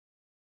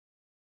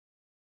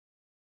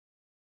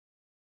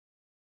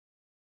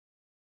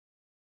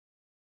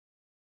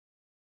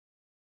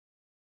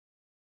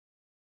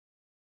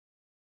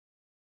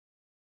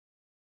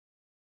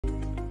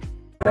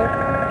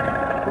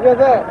ঠিক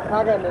আছে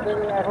থাকেন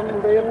এখন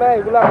উঠে না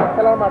এগুলো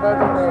খেলার মাথায়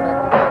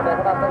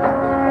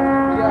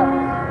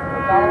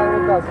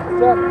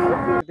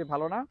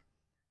ভালো না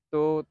তো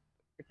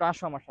একটু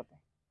আসো আমার সাথে।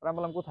 আমি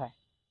বললাম কোথায়,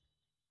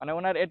 মানে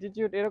ওনার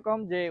অ্যাটিটিউড এরকম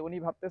যে উনি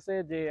ভাবতেছে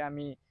যে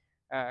আমি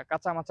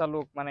কাঁচা মাচা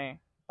লোক, মানে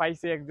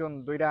পাইছে একজন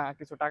দইরা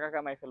কিছু টাকা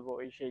কামাই ফেলবো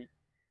এই সেই।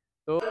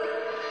 তো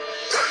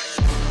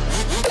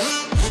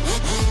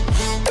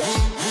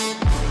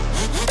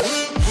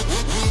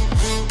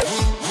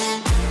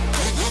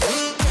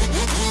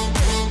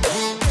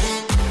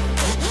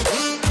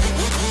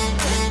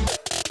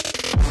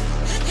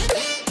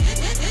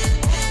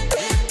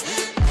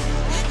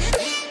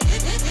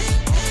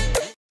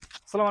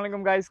আসসালামু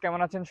আলাইকুম গাইস,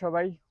 কেমন আছেন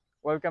সবাই?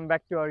 Welcome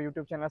back to our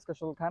YouTube channel স্ক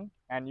শাজাল খান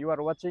and you are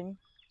watching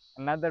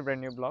another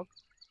brand new blog.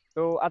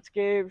 তো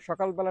আজকে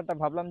সকালবেলাটা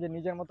ভাবলাম যে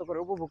নিজের মতো করে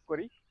উপভোগ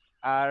করি,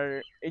 আর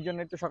এই জন্য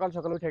একটু সকাল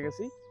সকাল উঠে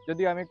গেছি।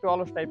 যদিও আমি একটু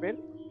অলস টাইপের,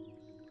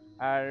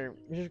 আর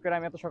বিশেষ করে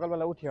আমি এত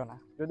সকালবেলা উঠিও না,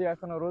 যদিও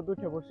এখনো রোদ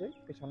উঠে বসে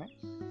পিছনে,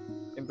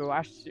 কিন্তু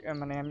আসছি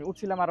মানে আমি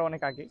উঠছিলাম আরও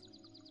অনেক আগে।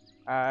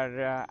 আর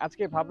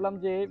আজকে ভাবলাম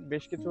যে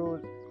বেশ কিছু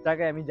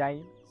জায়গায় আমি যাই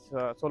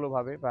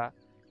সোলোভাবে, বা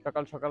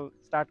সকাল সকাল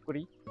স্টার্ট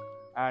করি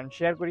আর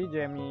শেয়ার করি যে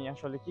আমি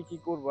আসলে কি কি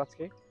করব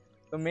আজকে।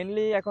 তো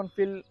মেনলি এখন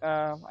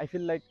আই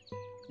ফিল লাইক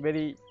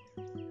ভেরি,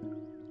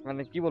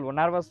 মানে কি বলবো,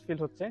 নার্ভাস ফিল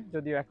হচ্ছে,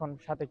 যদিও এখন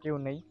সাথে কেউ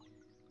নেই।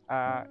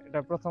 এটা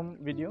প্রথম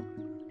ভিডিও,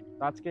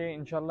 তো আজকে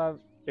ইনশাল্লাহ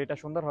এটা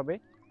সুন্দর হবে।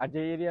 আর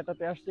যে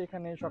এরিয়াটাতে আসছি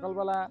এখানে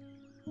সকালবেলা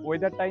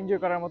ওয়েদারটা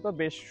এনজয় করার মতো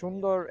বেশ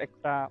সুন্দর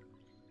একটা,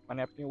 মানে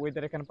আপনি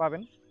ওয়েদার এখানে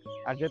পাবেন।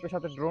 আর যেহেতু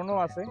সাথে ড্রোনও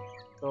আছে,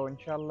 তো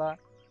ইনশাল্লাহ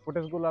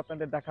ফুটেজগুলো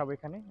আপনাদের দেখাবো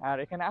এখানে। আর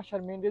এখানে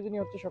আসার মেন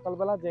রিজনই হচ্ছে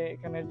সকালবেলা যে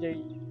এখানের যেই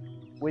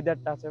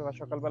ওয়েদারটা আছে, বা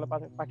সকালবেলা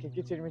পাখি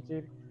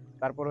কিচিরমিচির,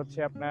 তারপর হচ্ছে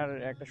আপনার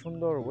একটা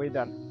সুন্দর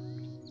ওয়েদার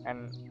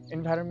অ্যান্ড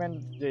এনভায়রনমেন্ট,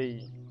 যেই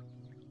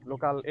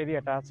লোকাল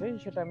এরিয়াটা আছে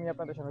সেটা আমি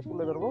আপনাদের সামনে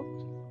তুলে ধরবো।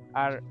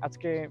 আর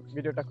আজকে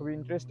ভিডিওটা খুবই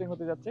ইন্টারেস্টিং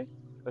হতে যাচ্ছে।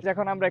 তো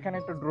এখন আমরা এখানে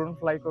একটু ড্রোন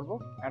ফ্লাই করবো,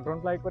 ড্রোন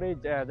ফ্লাই করে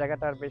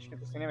জায়গাটার বেশ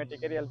কিছু সিনেমেটিক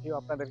এরিয়াল ভিউ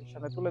আপনাদের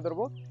সামনে তুলে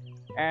ধরবো।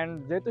 অ্যান্ড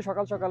যেহেতু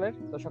সকাল সকালের,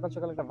 তো সকাল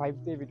সকাল একটা ভাইব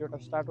দিয়ে ভিডিওটা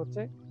স্টার্ট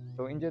হচ্ছে।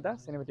 তো এনজয় দ্য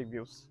সিনেমেটিক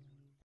ভিউস।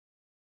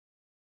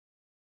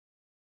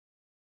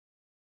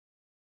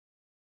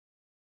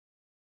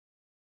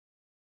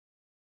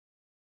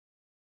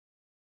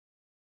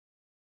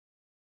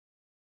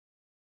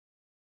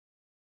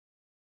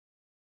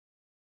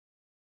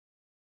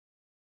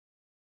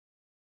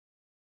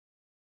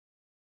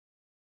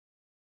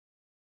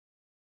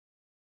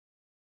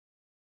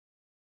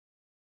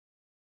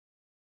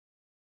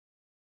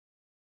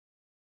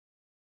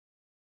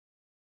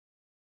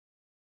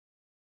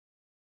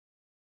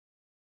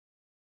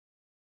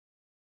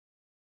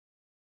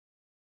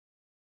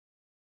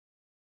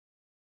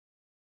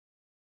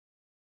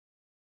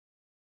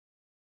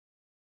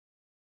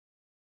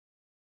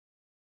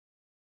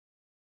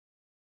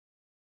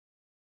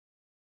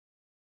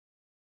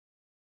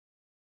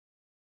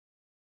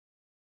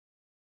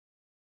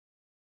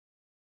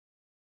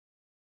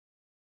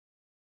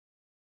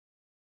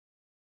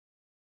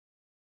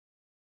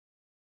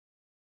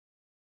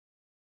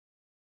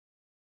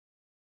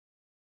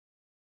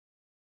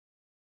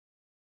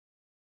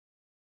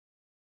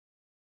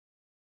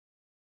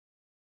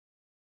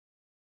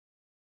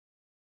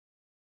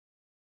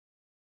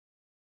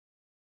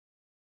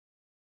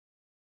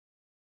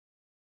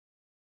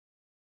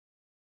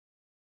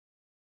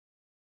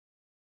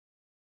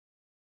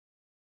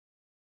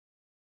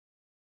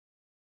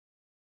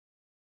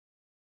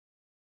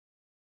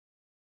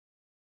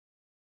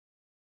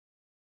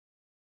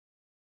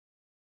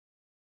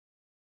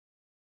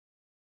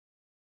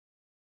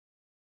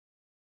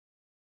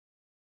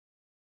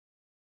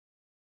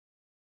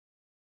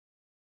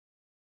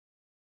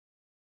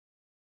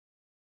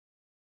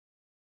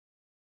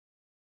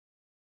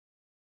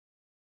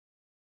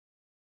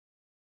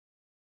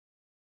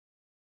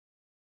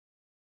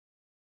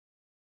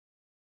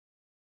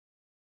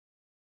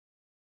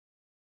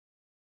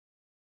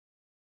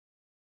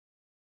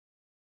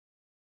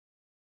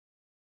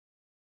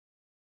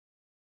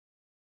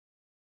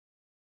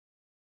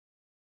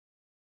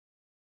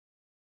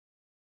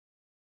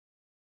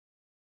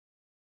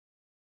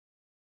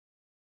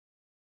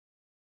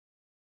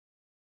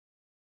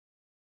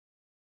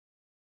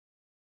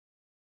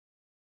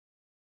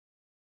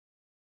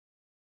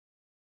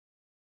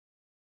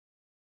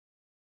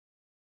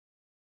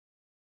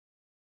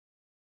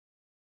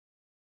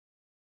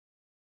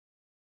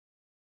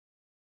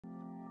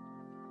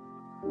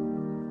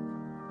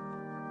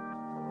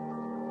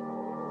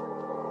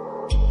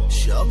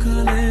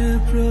 সকালে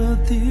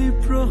প্রতি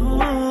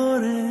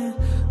প্রহরে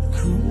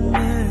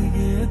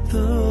ঘুমিয়ে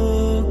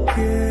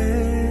তোকে,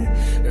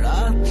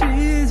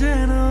 রাত্রি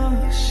যেন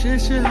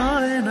শেষ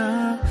হয় না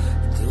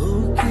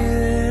তোকে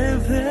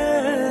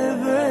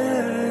ভেবে।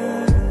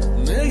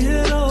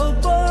 মেঘের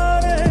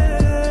পারে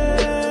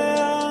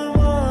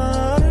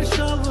আমার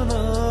স্বপ্ন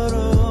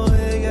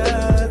রয়ে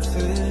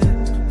গেছে,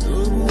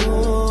 তবুও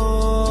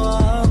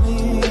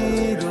আমি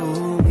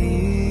রবি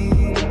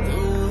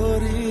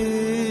তোরি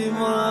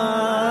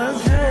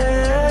মাঝে।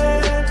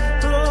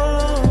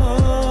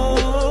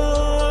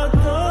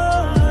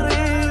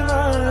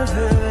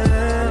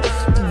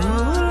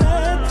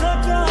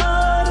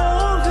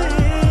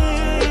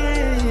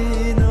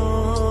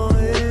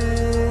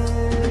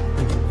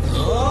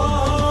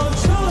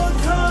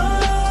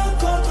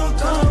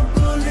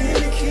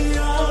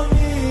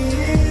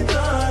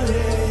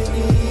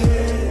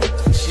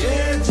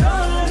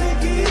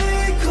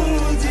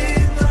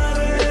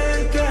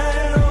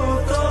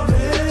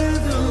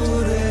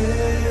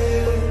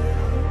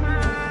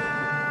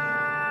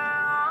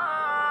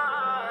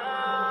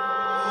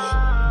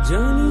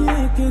 জানি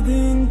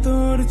একদিন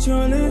তোর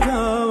চলে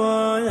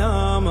যাওয়ায়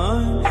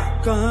আমায়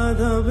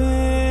কাঁদাবে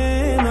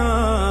না,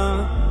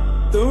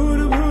 তোর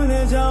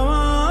ভুলে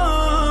যাওয়া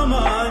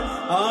আমায়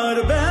আর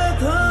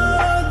ব্যথা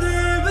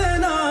দেবে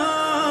না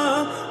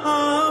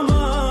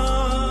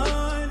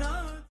আমায় না।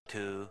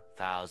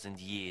 2000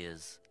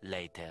 years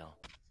later.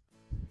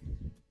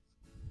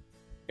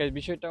 Guys,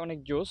 বিষয়টা অনেক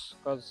জোস,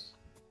 কজ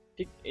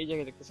ঠিক এই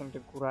জায়গায় দেখতেছেন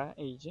একটা ঘোড়া,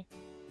 এই যে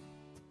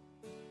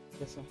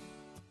ঠিক আছে,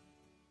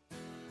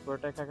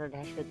 ঘোড়াটা কাকা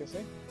ঘাস খাইতেছে,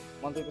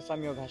 মন চাইতেছে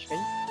আমিও ঘাস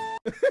খাই।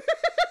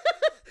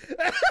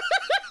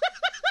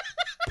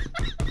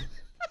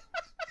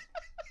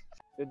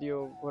 যদিও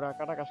ঘোড়া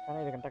কাটা ঘাস খায়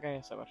না, দেখেন টাকায়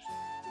আছে আবার।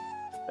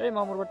 এই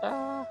মামুর বেটা।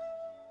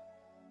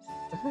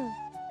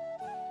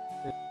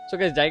 সো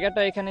গাইস,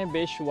 জায়গাটা এখানে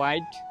বেশ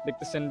ওয়াইড,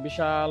 দেখতেছেন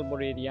বিশাল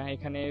বড় এরিয়া।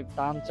 এখানে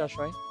ধান চাষ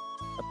হয়।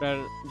 আপনার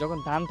যখন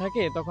ধান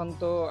থাকে তখন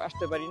তো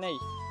আসতে পারি নাই,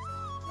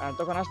 আর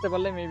তখন আসতে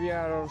পারলে মেবি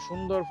আরো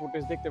সুন্দর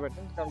ফুটেজ দেখতে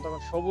পেতেন, কারণ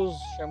তখন সবুজ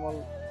শ্যামল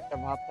একটা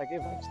ভাব থাকে,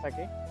 ভাইবস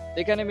থাকে।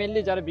 এখানে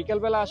মেইনলি যারা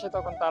বিকালবেলা আসে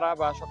তখন তারা,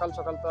 বা সকাল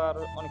সকাল তো আর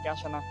অনেকে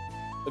আসে না,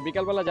 তো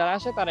বিকালবেলা যারা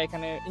আসে তারা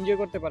এখানে এনজয়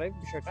করতে পারে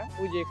বিষয়টা।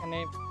 ওই যে এখানে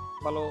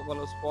ভালো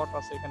ভালো স্পট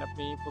আছে, এখানে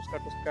আপনি ফুচকা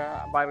টুচকা,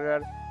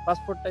 বার্গার,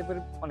 ফাস্টফুড টাইপের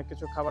অনেক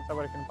কিছু খাবার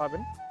টাবার এখানে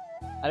পাবেন।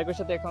 আরেকের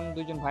সাথে এখন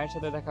দুইজন ভাইয়ের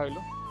সাথে দেখা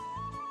হইলো,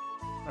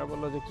 ওরা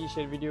বললো যে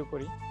কিসের ভিডিও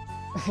করি।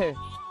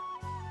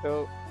 তো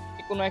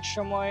কোনো এক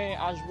সময়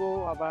আসবো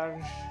আবার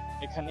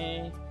এখানে।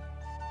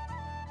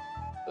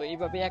 তো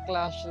এইভাবে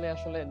একলা আসলে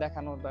আসলে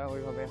দেখানোটা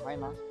ওইভাবে হয়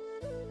না।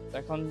 তো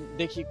এখন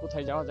দেখি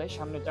কোথায় যাওয়া যায়,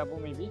 সামনে যাবো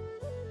মেবি।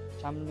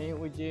 সামনে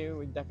ওই যে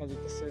ওই দেখা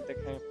যেতেছে,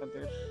 দেখায়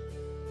আপনাদের,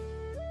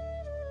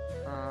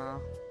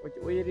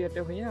 ওই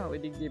এরিয়াটা হইয়া ওই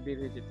দিক দিয়ে বের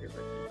হয়ে যেতে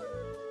হবে,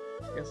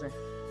 ঠিক আছে।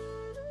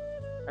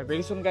 আর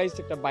ভেরি সুন গাইস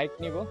একটা বাইক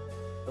নিব,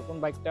 তো কোন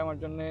বাইকটা আমার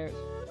জন্য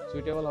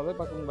সুইটেবল হবে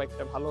বা কোন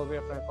বাইকটা ভালো হবে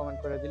আপনারা কমেন্ট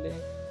করে দিলে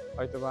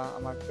হয়তোবা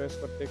আমার চয়েস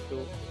করতে একটু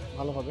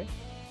ভালো হবে।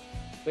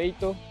 তো এই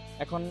তো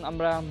এখন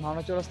আমরা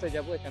মাওনা চৌরাস্তায়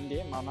যাব, এখান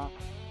দিয়ে মাওনা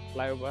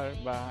ফ্লাইওভার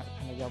বা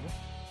এখানে যাব।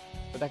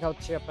 তো দেখা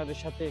হচ্ছে আপনাদের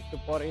সাথে একটু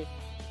পরে,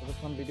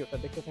 ততক্ষণ ভিডিওটা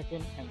দেখতে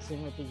থাকেন and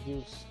cinematic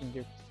views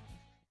enjoy.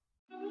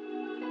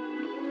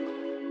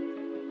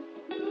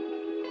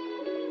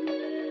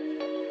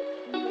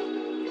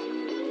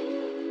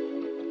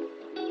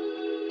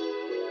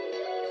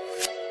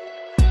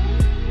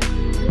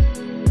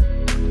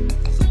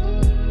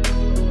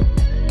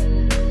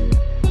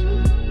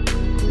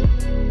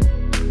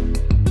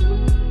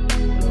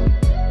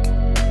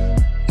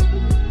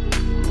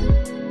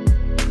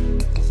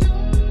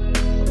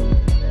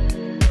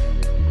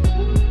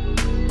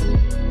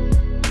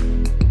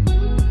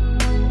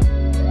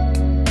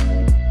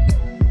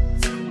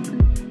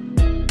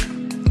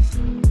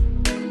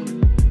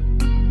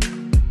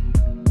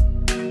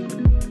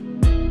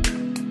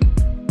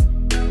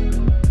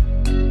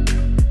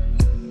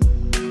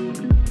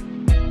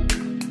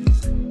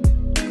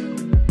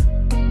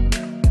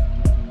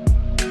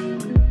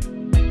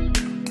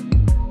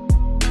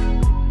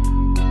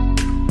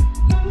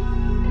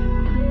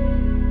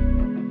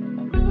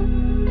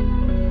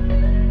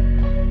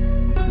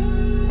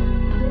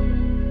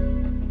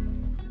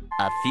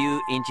 A few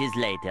inches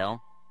later.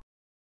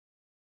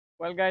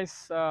 Well guys,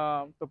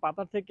 তো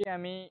পাতার থেকে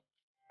আমি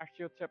আসছি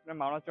হচ্ছে আপনার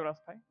মাওনা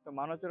চৌরাস্তায়। তো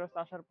মাওনা চৌরাস্তা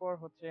আসার পর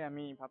হচ্ছে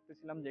আমি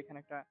ভাবতেছিলাম যে এখানে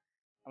একটা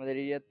আমাদের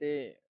এরিয়াতে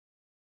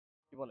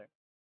কি বলে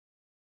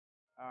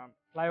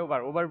ফ্লাইওভার,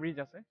 ওভারব্রিজ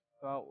আছে।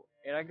 তো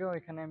এর আগেও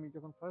এখানে আমি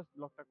যখন ফার্স্ট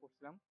ব্লগটা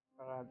করছিলাম,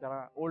 যারা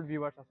ওল্ড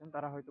ভিউয়ার্স আছেন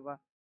তারা হয়তো বা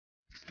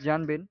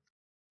জানবেন।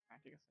 হ্যাঁ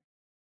ঠিক আছে।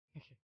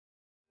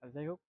 আর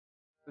যাই হোক,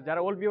 তো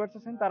যারা ওল্ড ভিউয়ার্স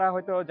আছেন তারা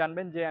হয়তো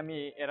জানবেন যে আমি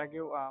এর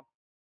আগেও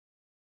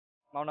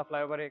মাওনা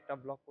ফ্লাইওভারে একটা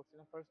ব্লগ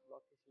করছিলাম, ফার্স্ট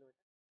ব্লগ ছিল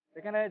এটা।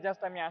 এখানে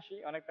জাস্ট আমি আসি,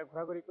 অনেকটা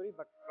ঘোরাঘুরি করি,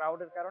 বাট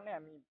ক্রাউডের কারণে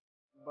আমি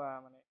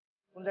মানে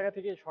কোন জায়গা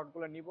থেকে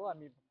শর্টগুলো নিব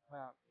আমি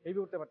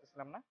ভেবে উঠতে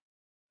পারতেছিলাম না,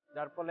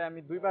 যার ফলে আমি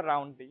দুইবার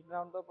রাউন্ড দিই।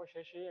 রাউন্ড দেওয়ার পর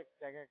শেষে এক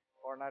জায়গায়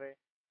কর্নারে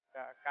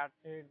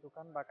কাঠের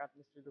দোকান বা কাঠ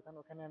মিস্ত্রির দোকান,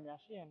 ওখানে আমি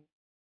আসি এন্ড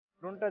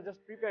ড্রোনটা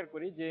জাস্ট প্রিপেয়ার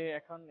করি যে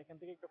এখন এখান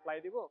থেকে একটু ফ্লাই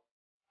দিব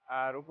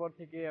আর উপর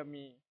থেকে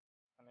আমি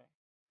মানে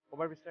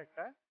ওভারব্রিজটা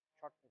একটা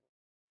শট নেব।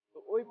 তো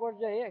ওই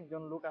পর্যায়ে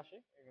একজন লোক আসে,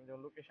 একজন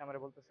লোক এসে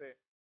আমার বলতেছে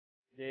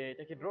যে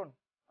এটা কি ড্রোন?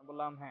 আমি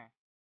বললাম হ্যাঁ।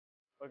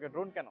 ওকে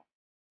ড্রোন কেন?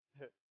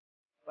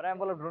 পরে আমি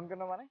বললাম ড্রোন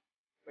কেন মানে,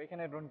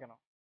 ওইখানে ড্রোন কেন?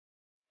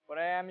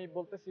 পরে আমি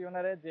বলতেছি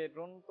ওনারে যে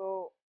ড্রোন তো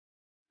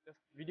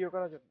জাস্ট ভিডিও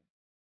করার জন্য।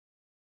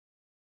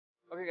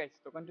 ওকে গাইস,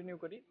 তো কন্টিনিউ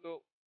করি। তো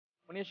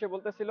উনি এসে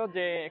বলতেছিল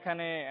যে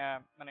এখানে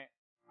মানে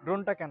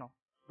ড্রোনটা কেন,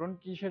 ড্রোন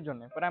কিসের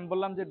জন্য? পরে আমি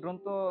বললাম যে ড্রোন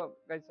তো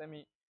গাইস আমি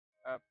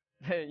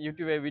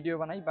ইউটিউবে ভিডিও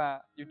বানাই বা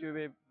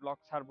ইউটিউবে ব্লগ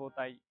ছাড়বো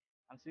তাই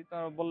আনছি। তো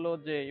বললো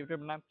যে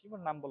ইউটিউব নাম কি,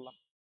 নাম বললাম।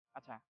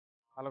 আচ্ছা,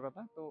 ভালো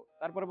কথা। তো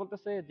তারপরে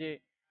বলতেছে যে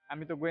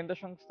আমি তো গোয়েন্দা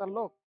সংস্থার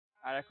লোক,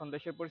 আর এখন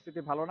দেশের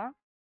পরিস্থিতি ভালো না,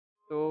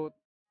 তো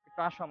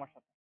একটু আসো আমার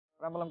সাথে।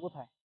 আমি বললাম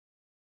কোথায়?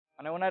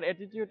 মানে ওনার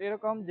অ্যাটিটিউড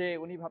এরকম যে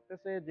উনি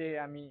ভাবতেছে যে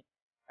আমি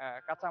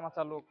কাঁচা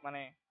মাচা লোক,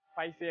 মানে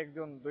পাইছে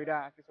একজন দইরা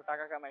কিছু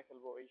টাকা কামাই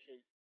ফেলবো এই সেই।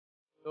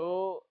 তো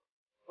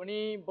উনি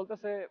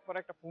বলতেছে, পরে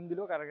একটা ফোন দিল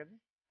কার কাছে,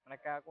 মানে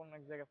কোন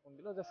এক জায়গায় ফোন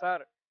দিল যে স্যার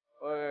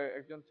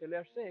একজন ছেলে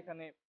আসছে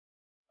এখানে,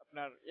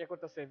 আপনার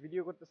করতেছে,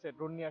 ভিডিও করতেছে,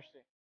 ড্রোন নিয়ে আসছে।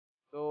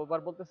 তো এবার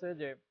বলতেছে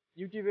যে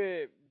ইউটিউবে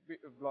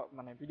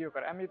মানে ভিডিও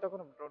করে। আমি তখন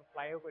ড্রোন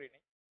ফ্লাইও করি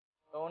নাই।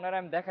 তো ওনারা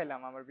আমি দেখাইলাম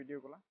আমার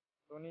ভিডিওগুলো।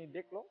 তো উনি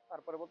দেখলো,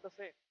 তারপরে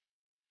বলতেছে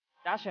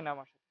আসেন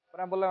আমার সাথে।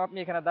 পরে আমি বললাম আপনি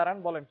এখানে দাঁড়ান,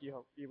 বলেন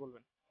কি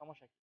বলবেন,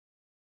 সমস্যা কি।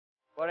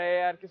 পরে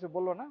আর কিছু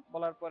বললো না,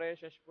 বলার পরে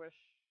শেষ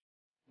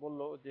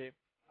বললো যে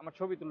আমার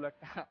ছবি তুললো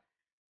একটা।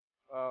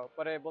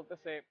 পরে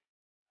বলতেছে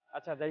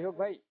আচ্ছা যাই হোক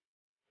ভাই,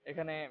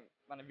 এখানে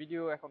মানে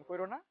ভিডিও এখন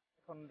করো না,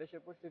 এখন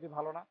দেশের পরিস্থিতি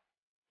ভালো না,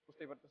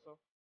 বুঝতেই পারতেছো।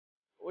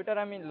 ওইটার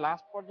আমি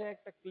লাস্ট পর্যায়ে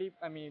একটা ক্লিপ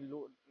আমি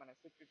মানে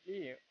সিক্রেটলি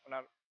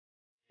ওনার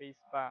ফেস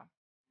বা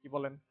কি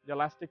বলেন যে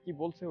লাস্টে কি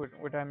বলছে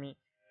ওইটা আমি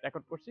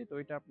রেকর্ড করছি। তো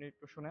ওইটা আপনি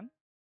একটু শুনেন।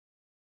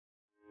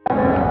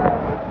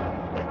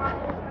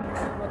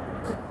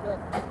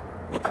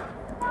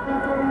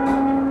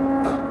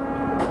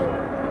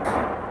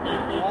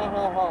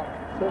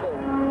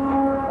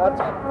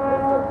 আচ্ছা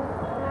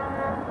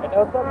এটা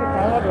হচ্ছে আপনি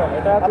ঠান্ডা ড্রোন,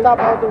 এটা আচ্ছা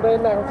আপাতত উঠাই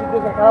না, এখন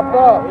সিচুয়েশন খারাপ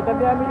তো। এটা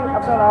দিয়ে আমি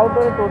আপনার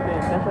আউটডোরে টোর দিই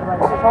দেশের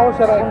বাইরে।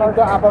 সমস্যা নাই,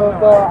 কিন্তু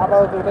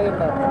আপাতত উঠাই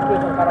না,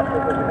 সিচুয়েশন খারাপ তো,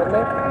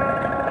 বুঝলেন?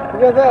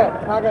 ঠিক আছে,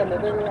 থাকেন।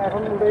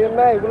 এখন উঠাই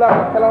না, এগুলো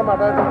আমার খেলার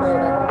মাথায়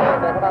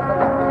এখন আপনার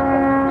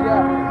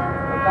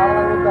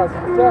জামানার মধ্যে আছে,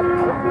 বুঝছেন?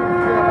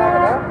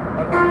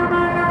 থাকে না।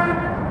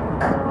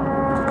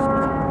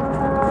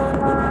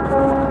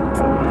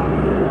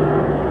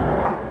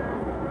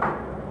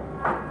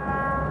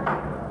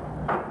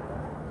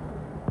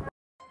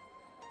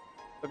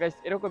 তো গাইস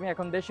এরকমই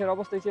এখন দেশের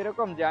অবস্থা হচ্ছে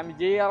এরকম যে আমি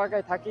যে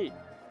এলাকায় থাকি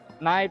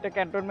না এটা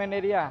ক্যান্টনমেন্ট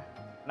এরিয়া,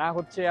 না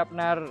হচ্ছে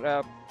আপনার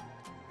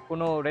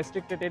কোনো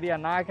রেস্ট্রিক্টেড এরিয়া,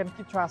 না এখানে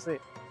কিছু আছে।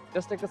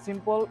 জাস্ট একটা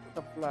সিম্পল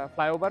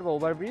ফ্লাইওভার বা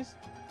ওভারব্রিজ।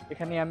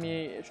 এখানে আমি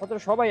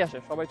সবাই আসে,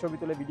 সবাই ছবি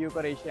তুলে ভিডিও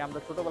করে, এসে আমরা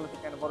ছোটবেলা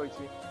থেকে এখানে বড়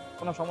হয়েছি,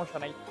 কোনো সমস্যা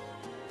নাই।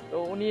 তো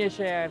উনি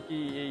এসে আর কি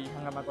এই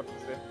হাঙ্গামা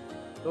করতেছে।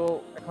 তো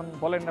এখন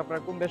বলেন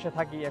আপনারা কোন দেশে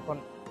থাকি, এখন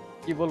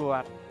কি বলবো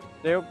আর।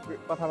 যাই হোক,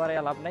 কথা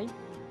বাড়াইয়া লাভ নাই,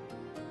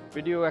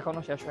 ভিডিও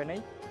এখনো শেষ হয়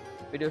নাই,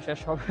 ভিডিও শেষ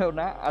হবেও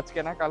না, আজকে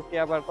না কালকে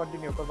আবার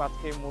কন্টিনিউ করবো।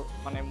 আজকে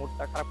মানে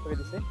মুডটা খারাপ করে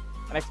দিছে,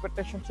 মানে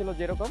এক্সপেকটেশন ছিল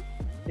যেরকম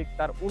ঠিক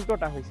তার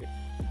উল্টোটা হয়েছে।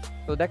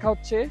 তো দেখা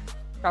হচ্ছে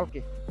কালকে।